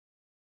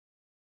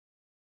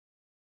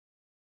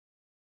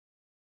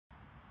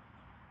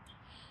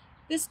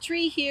This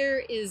tree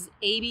here is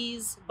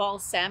Abies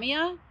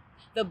balsamea,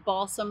 the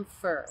balsam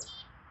fir.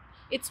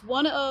 It's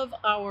one of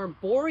our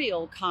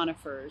boreal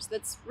conifers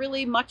that's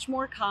really much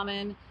more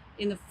common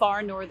in the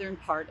far northern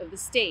part of the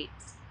state.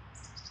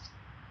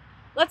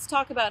 Let's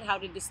talk about how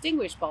to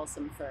distinguish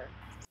balsam fir.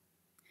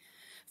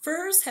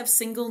 Firs have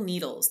single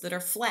needles that are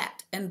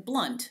flat and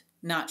blunt,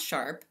 not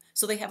sharp,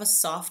 so they have a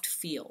soft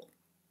feel.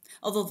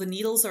 Although the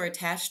needles are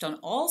attached on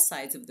all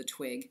sides of the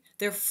twig,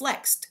 they're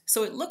flexed,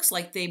 so it looks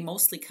like they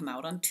mostly come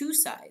out on two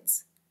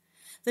sides.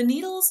 The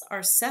needles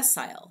are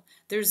sessile.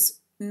 There's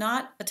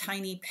not a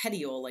tiny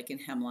petiole like in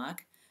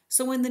hemlock,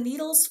 so when the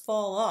needles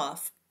fall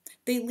off,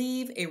 they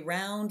leave a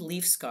round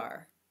leaf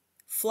scar,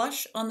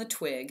 flush on the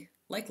twig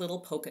like little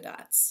polka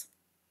dots.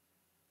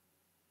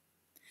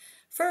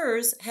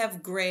 Firs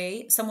have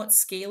gray, somewhat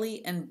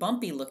scaly and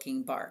bumpy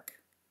looking bark.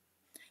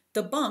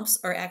 The bumps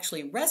are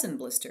actually resin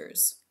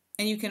blisters,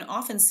 and you can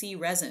often see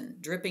resin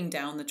dripping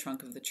down the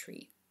trunk of the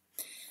tree.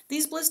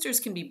 These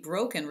blisters can be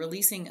broken,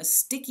 releasing a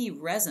sticky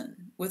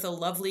resin with a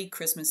lovely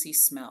Christmassy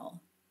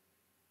smell.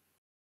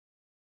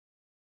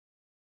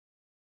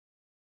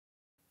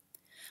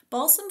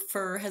 Balsam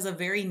fir has a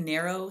very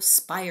narrow,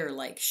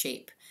 spire-like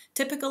shape,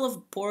 typical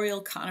of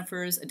boreal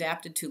conifers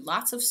adapted to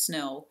lots of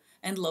snow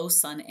and low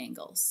sun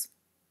angles.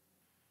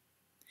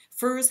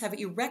 Firs have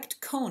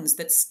erect cones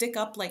that stick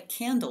up like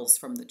candles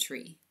from the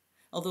tree,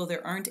 although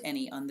there aren't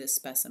any on this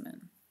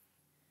specimen.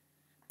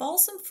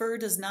 Balsam fir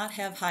does not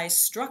have high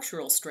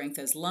structural strength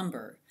as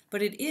lumber,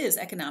 but it is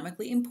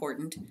economically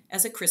important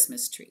as a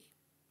Christmas tree.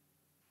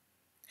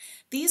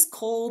 These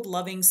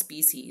cold-loving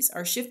species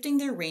are shifting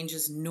their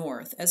ranges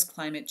north as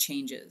climate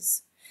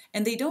changes,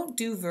 and they don't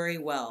do very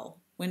well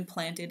when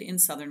planted in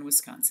southern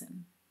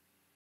Wisconsin.